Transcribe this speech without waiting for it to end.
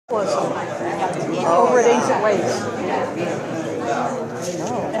over at Ancient Ways.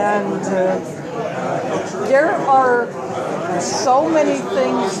 And there are so many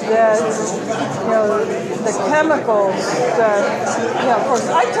things that, the chemicals that, of course,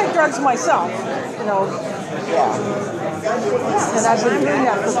 I take drugs myself, and I've been doing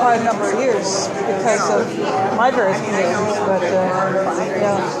that for quite a number of years because of my various conditions. But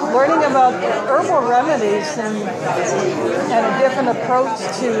learning about herbal remedies and a different approach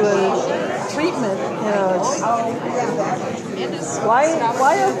to treatment,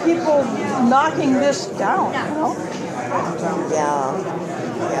 why are people knocking this down?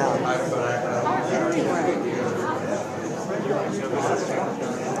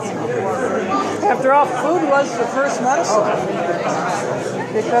 After all, food was the first medicine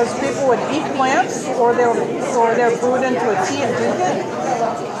because people would eat plants, or they would store their food into a tea and drink it,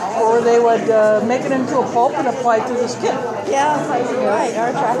 or they would make it into a pulp and apply it to the skin. Yeah, you're right,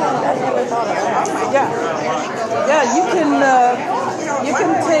 Archer. I never thought of that. You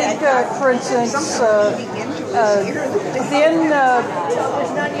can take, for instance, thin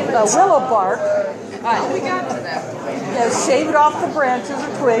willow bark. We got to that. Shave it off the branches or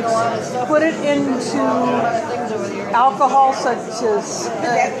twigs, put it into alcohol such as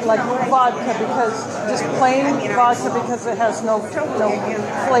like vodka, because just plain vodka, because it has no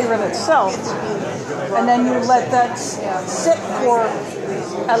flavor in itself, and then you let that sit for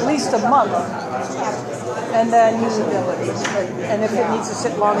at least a month, and then and if it needs to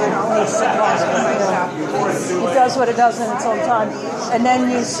sit longer, it needs to sit longer. It does what it does in its own time, and then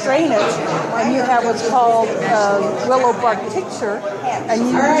you strain it, and you have what's called willow bark tincture, and you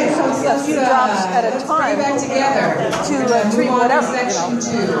use a few drops at a time to treat whatever. Section 2.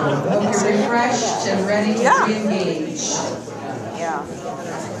 Hope you're refreshed and ready to re-engage. Yeah.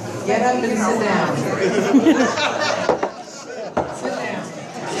 Get up and sit down. Sit down.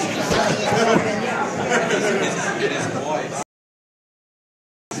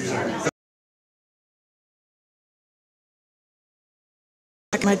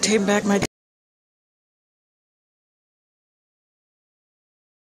 Back my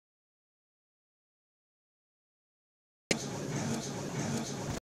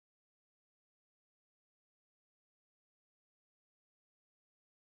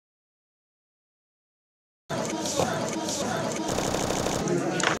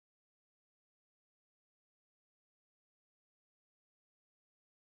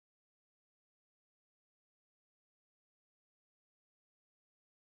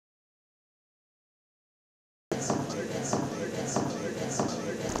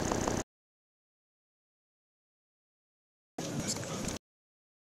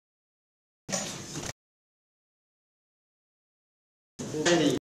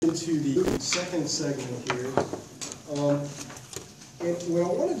into the second segment here. And what I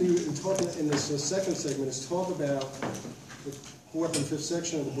want to do in this second segment is talk about the fourth and fifth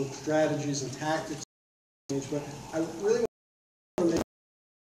section of the book, strategies and tactics. But I really want to make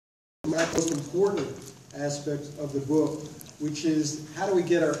the most important aspect of the book, which is how do we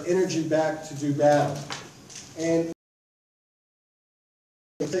get our energy back to do battle? And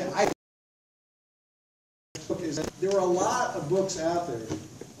there are a lot of books out there,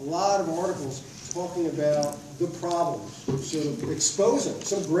 a lot of articles talking about the problems, sort of exposing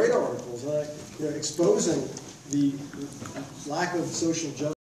some great articles, exposing the lack of social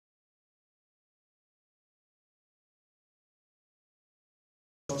justice.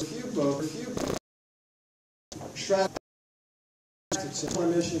 A few strategies. It's my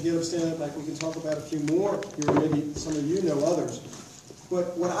mission to get up, stand up. Like we can talk about a few more here. Maybe some of you know others.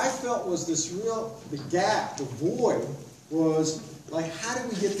 But what I felt was the gap, the void, was like, how do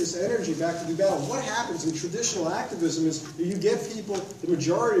we get this energy back to do battle? What happens in traditional activism is you get people, the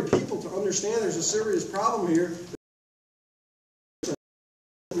majority of people, to understand there's a serious problem here. It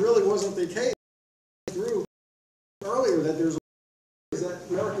really wasn't the case. Through earlier that there's that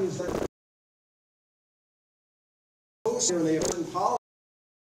Americans that and they have certain policies.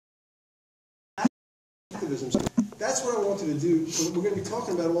 Activism. That's what I wanted to do. So we're going to be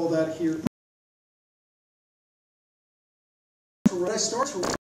talking about all that here. When I started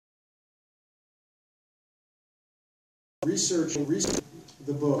researching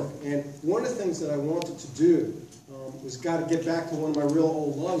the book, and one of the things that I wanted to do was got to get back to one of my real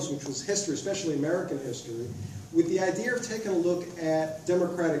old loves, which was history, especially American history, with the idea of taking a look at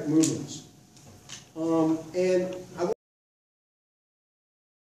democratic movements. And I want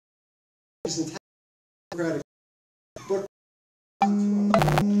democratic, but in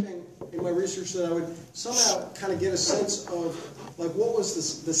my research that I would somehow kind of get a sense of like what was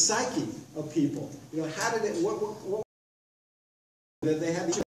the psyche of people. How did it? What that they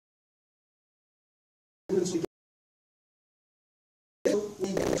had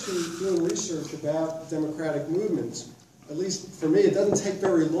doing research about democratic movements, at least for me, it doesn't take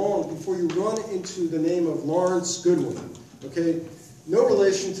very long before you run into the name of Lawrence Goodwin. Okay, no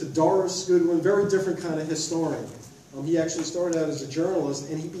relation to Doris Goodwin, very different kind of historian. He actually started out as a journalist,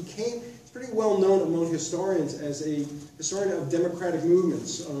 and he became pretty well known among historians as a historian of democratic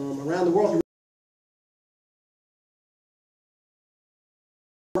movements around the world.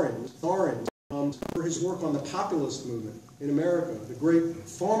 For his work on the populist movement in America, the great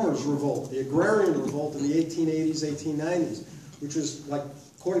farmers' revolt, the agrarian revolt in the 1880s, 1890s, which was, like,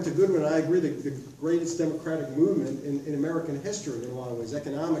 according to Goodwin, I agree, the greatest democratic movement in American history in a lot of ways,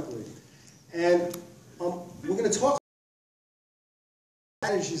 economically. And we're going to talk about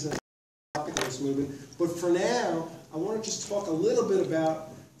strategies in the populist movement, but for now, I want to just talk a little bit about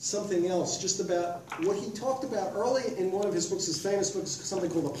something else, just about what he talked about early in one of his books, his famous book, is something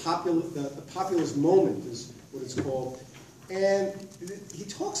called the Populist Moment, is what it's called. And he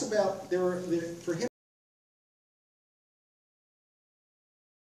talks about, for him,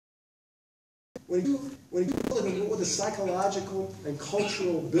 when you look at what the psychological and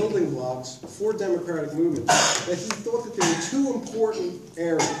cultural building blocks for democratic movement, that he thought that there were two important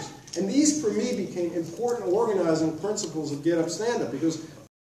areas. And these, for me, became important organizing principles of Get Up, Stand Up, because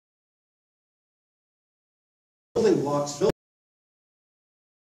building blocks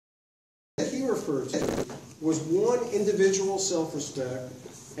that he referred to was one, individual self-respect,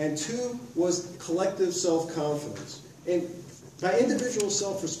 and two was collective self-confidence. And by individual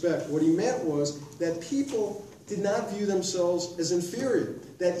self-respect, what he meant was that people did not view themselves as inferior.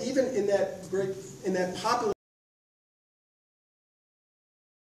 That even in that popular,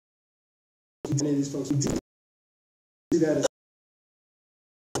 many of these folks did see that as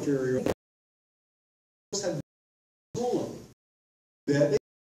inferior. Had schooling that they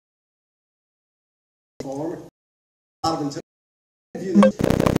farm a lot of themselves,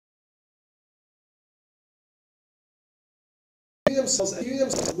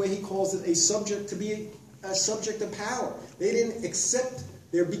 the way he calls it, a subject of power. They didn't accept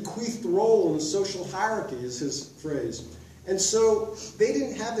their bequeathed role in the social hierarchy, is his phrase. And so they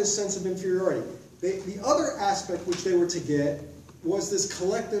didn't have this sense of inferiority. The other aspect which they were to get was this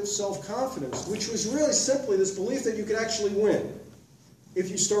collective self-confidence, which was really simply this belief that you could actually win if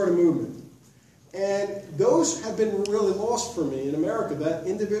you start a movement. And those have been really lost for me in America, that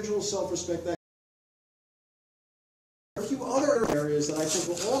individual self-respect. That a few other areas that I think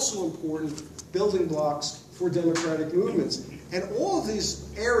were also important building blocks for democratic movements. And all of these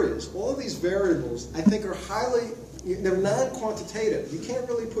areas, all of these variables, I think are they're non-quantitative. You can't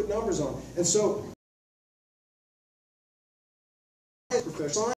really put numbers on. And so,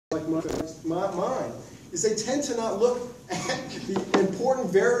 professionals like mine, is they tend to not look at the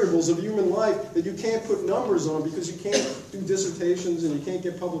important variables of human life that you can't put numbers on because you can't do dissertations and you can't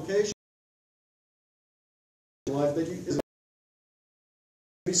get publications in life that you.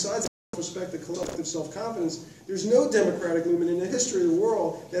 Besides self-respect, the collective self-confidence, there's no democratic movement in the history of the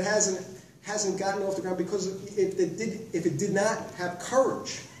world that hasn't gotten off the ground because if it did not have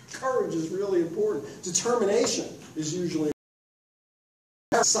courage. Courage is really important. Determination is usually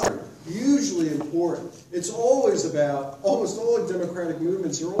important. It's always about, almost all democratic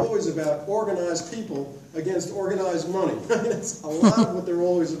movements are always about organized people against organized money. That's a lot of what they're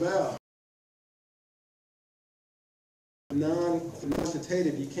always about.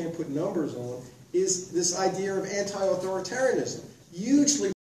 Non-quantitative, you can't put numbers on, is this idea of anti-authoritarianism.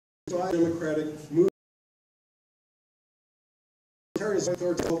 Hugely democratic movement.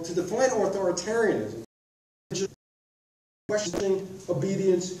 To define authoritarianism, questioning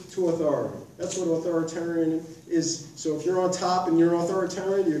obedience to authority. That's what authoritarian is. So if you're on top and you're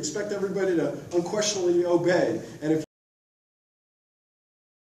authoritarian, you expect everybody to unquestionably obey. And if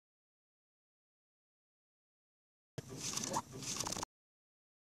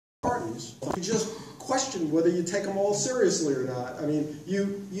parties, you just question whether you take them all seriously or not. I mean,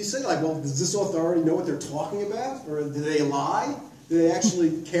 you say like, well, does this authority know what they're talking about? Or do they lie? Do they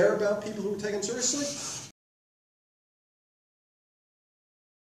actually care about people who take them seriously?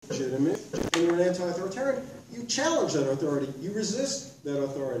 Legitimate. When you're an anti-authoritarian, you challenge that authority. You resist that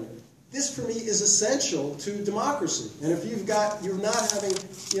authority. This, for me, is essential to democracy. And if you're not having,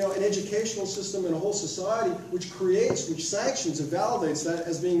 an educational system and a whole society which sanctions and validates that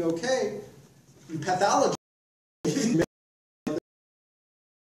as being okay, you pathologize.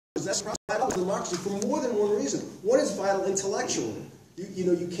 That's vital to democracy for more than one reason. One is vital intellectually.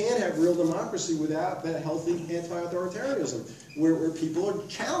 You can't have real democracy without that healthy anti-authoritarianism, where people are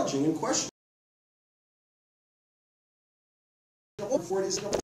challenging and questioning.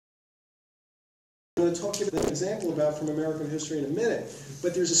 I'm going to give an example about from American history in a minute,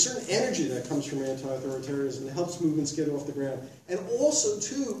 but there's a certain energy that comes from anti-authoritarianism that helps movements get off the ground. And also,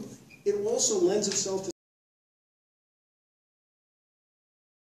 too, it also lends itself to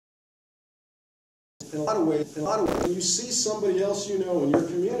in a lot of ways, when you see somebody else you know in your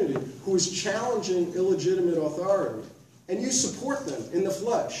community who is challenging illegitimate authority, and you support them in the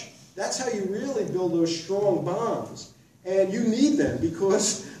flesh, that's how you really build those strong bonds. And you need them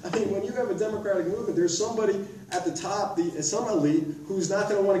because, I mean, when you have a democratic movement, there's somebody at the top, some elite, who's not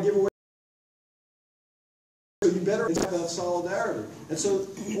going to want to give away. So you better have that solidarity. And so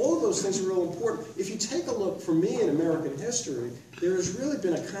all of those things are real important. If you take a look, for me, in American history, there has really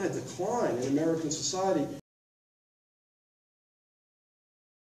been a kind of decline in American society.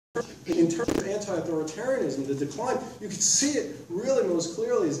 In terms of anti-authoritarianism, the decline, you can see it really most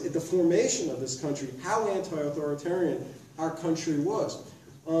clearly is at the formation of this country, how anti-authoritarian our country was.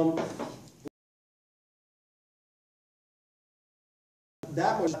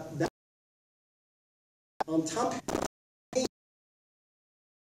 Tom Paine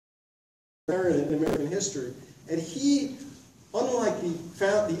in American history, and he, unlike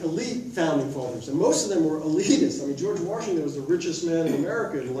the elite founding fathers, and most of them were elitists. I mean, George Washington was the richest man in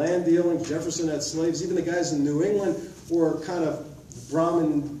America in land dealing. Jefferson had slaves. Even the guys in New England were kind of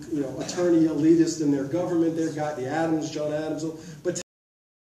Brahmin, attorney elitists in their government. Their guy, the Adams, John Adams, but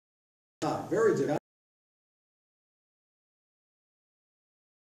very different.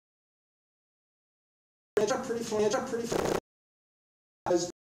 Pretty funny.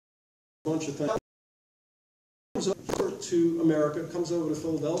 Bunch of things. Comes over to America, comes over to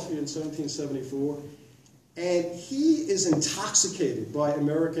Philadelphia in 1774, and he is intoxicated by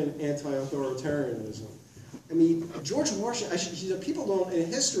American anti-authoritarianism. I mean, George Washington, people don't, in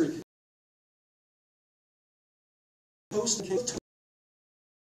history,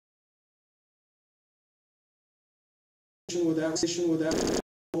 without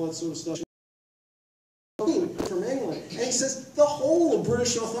all that sort of stuff. From England, and he says the whole of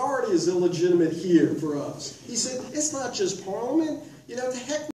British authority is illegitimate here for us. He said it's not just Parliament. To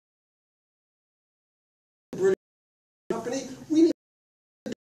heck with the British company. We need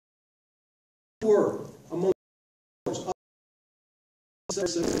to work among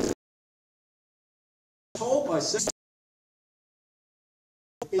told by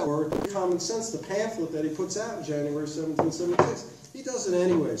or Common Sense, the pamphlet that he puts out in January 1776. He does it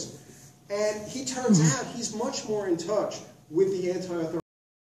anyways. And he turns out he's much more in touch with the anti-authority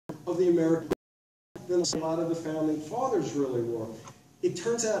of the American than a lot of the founding fathers really were. It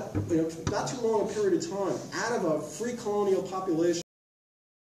turns out, not too long a period of time, out of a free colonial population,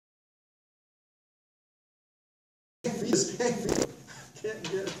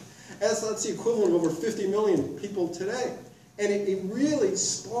 that's the equivalent of over 50 million people today. And it really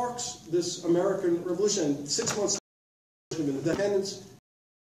sparks this American Revolution. 6 months of independence.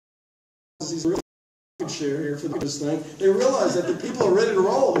 He's really good share here for this thing. They realize that the people are ready to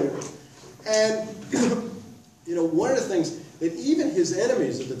roll here. And, one of the things that even his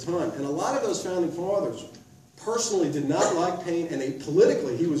enemies at the time, and a lot of those founding fathers, personally did not like Paine, and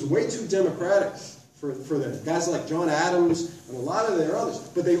politically, he was way too democratic for them. Guys like John Adams and a lot of their others.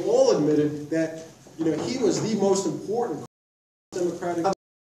 But they all admitted that, he was the most important democratic.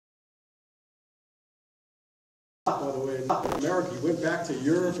 By the way, in America, he went back to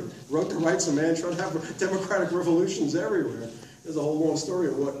Europe and wrote the Rights of Man, trying to have democratic revolutions everywhere. There's a whole long story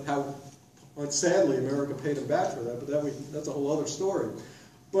of how sadly America paid him back for that, but that's a whole other story.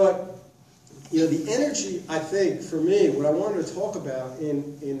 But the energy, I think, for me, what I wanted to talk about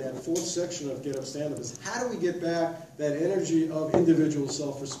in that fourth section of Get Up, Stand Up is how do we get back that energy of individual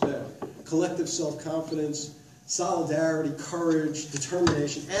self-respect, collective self-confidence, solidarity, courage,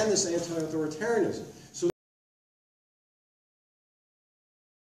 determination, and this anti-authoritarianism. So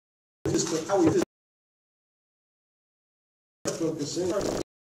how we focusing on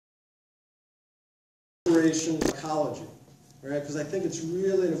liberation psychology, right? Because I think it's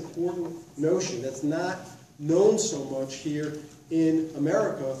really an important notion that's not known so much here in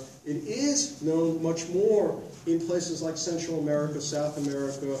America. It is known much more in places like Central America, South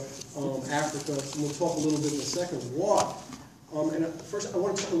America, Africa, and we'll talk a little bit in a second why. And first, I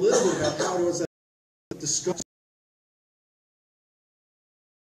want to talk a little bit about how it was that discussed.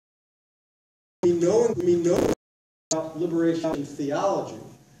 We know about liberation theology,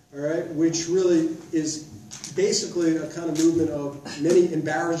 all right, which really is basically a kind of movement of many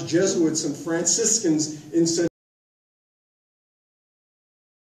embarrassed Jesuits and Franciscans in Central.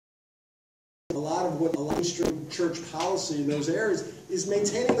 A lot of what mainstream church policy in those areas is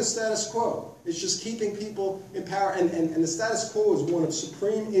maintaining the status quo. It's just keeping people in power, and the status quo is one of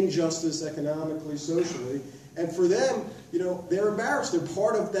supreme injustice economically, socially, and for them, you know, they're embarrassed. They're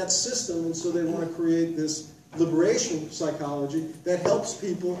part of that system, and so they want to create this liberation psychology that helps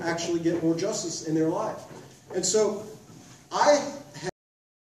people actually get more justice in their life. And so I have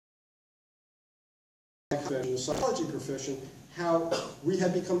a psychology profession, how we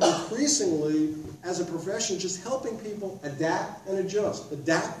have become increasingly, as a profession, just helping people adapt and adjust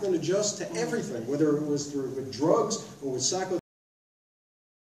to everything, whether it was through with drugs or with psychotherapy.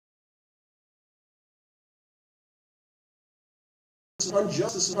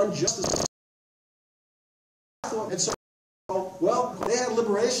 Injustice. And so, well, they had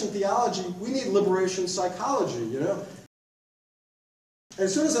liberation theology. We need liberation psychology, you know. And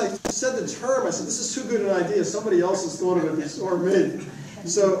as soon as I said the term, I said, this is too good an idea. Somebody else has thought of it before me.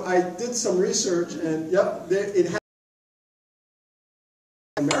 So I did some research, and yep, it has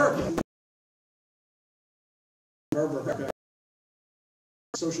America.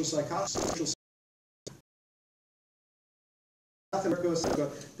 Social psychology.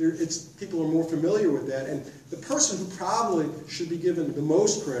 People are more familiar with that, and the person who probably should be given the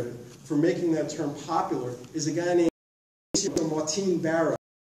most credit for making that term popular is a guy named Martin Barra.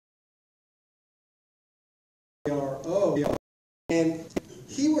 And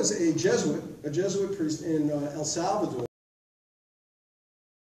he was a Jesuit priest in El Salvador,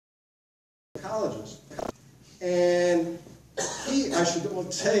 colleges, and I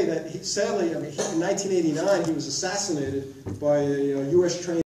should say that sadly, in 1989, he was assassinated by a U.S.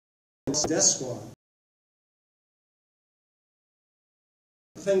 trained death squad.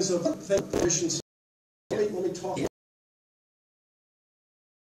 Let me talk here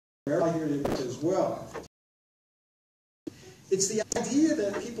as well. It's the idea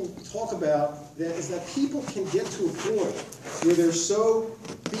that people talk about that is that people can get to a point where they're so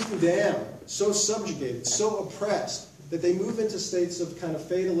beaten down, so subjugated, so oppressed, that they move into states of kind of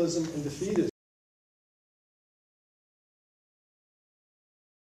fatalism and defeatism.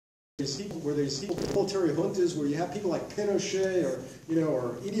 Where there's military juntas, where you have people like Pinochet or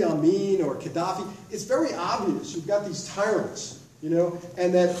Idi Amin or Gaddafi, it's very obvious you've got these tyrants,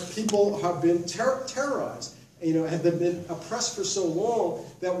 and that people have been terrorized, and they've been oppressed for so long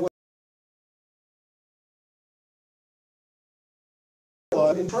that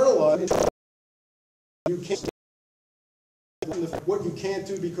internalized, you can't. What you can't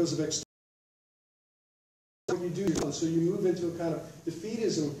do because of external, what you do, so you move into a kind of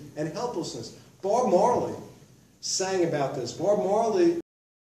defeatism and helplessness. Bob Marley sang about this. Bob Marley,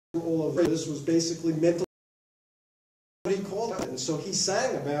 all of this was basically mental, what he called it, and so he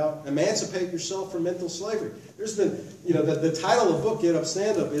sang about emancipate yourself from mental slavery. There's been, the title of the book, Get Up,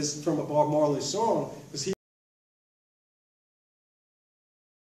 Stand Up, is from a Bob Marley song, because he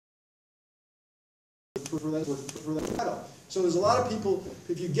for that title. So there's a lot of people,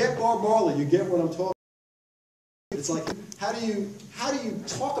 if you get Bob Marley, you get what I'm talking about. It's like, how do you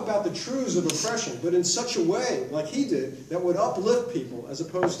talk about the truths of oppression, but in such a way, like he did, that would uplift people as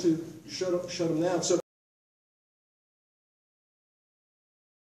opposed to shut them down. So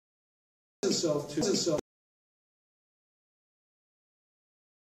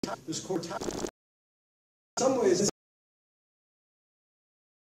this core time, in some ways,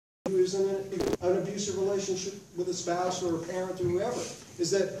 who is in an abusive relationship with a spouse or a parent or whoever,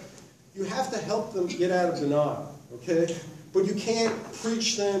 is that you have to help them get out of denial, okay? But you can't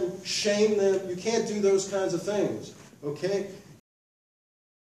preach them, shame them, you can't do those kinds of things, okay?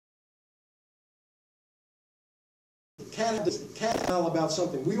 Can't tell about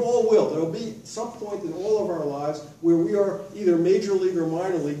something. We all will. There will be some point in all of our lives where we are either major league or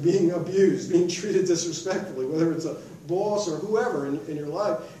minor league being abused, being treated disrespectfully, whether it's a boss or whoever in your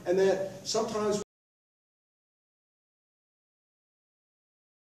life, and that sometimes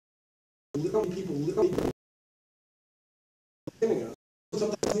people literally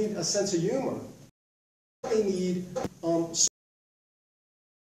sometimes need a sense of humor. They need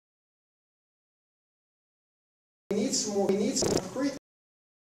we need some creep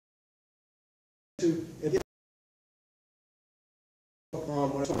to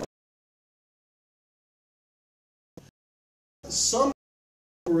some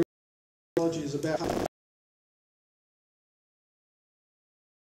technology is about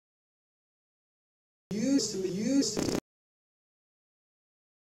used to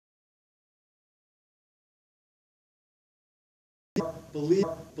believe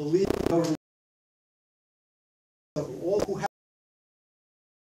over all who have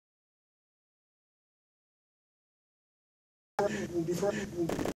before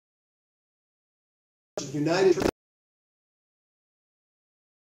united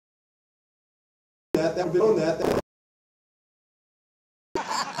that would be on that.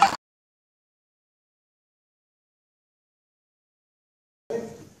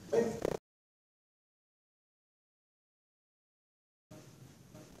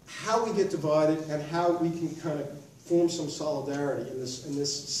 How we get divided and how we can kind of form some solidarity in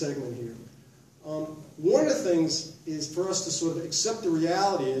this segment here. One of the things is for us to sort of accept the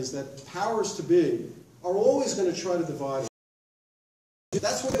reality is that powers to be are always going to try to divide us.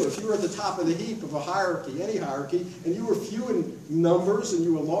 That's what you do. If you were at the top of the heap of a hierarchy, any hierarchy, and you were few in numbers and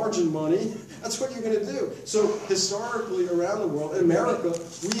you were large in money, that's what you're going to do. So historically around the world, in America,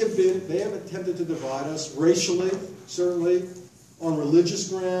 they have attempted to divide us racially, certainly, on religious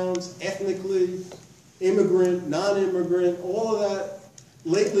grounds, ethnically, immigrant, non-immigrant, all of that.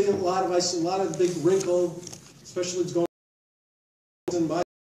 Lately, a lot of the big wrinkle, especially it's going in my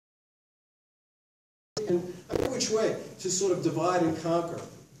which way to sort of divide and conquer.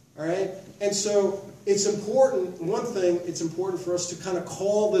 All right, and so it's important. One thing, it's important for us to kind of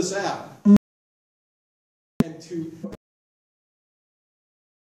call this out and to.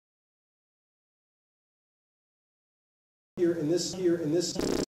 Here in this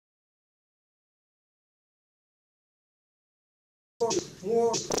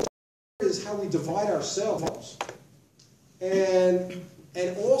more is how we divide ourselves, and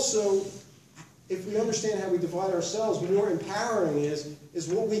also if we understand how we divide ourselves, more empowering is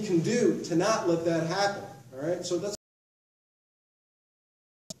what we can do to not let that happen. All right, so that's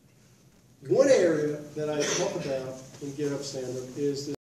one area that I talk about in Get Up Stand Up is this.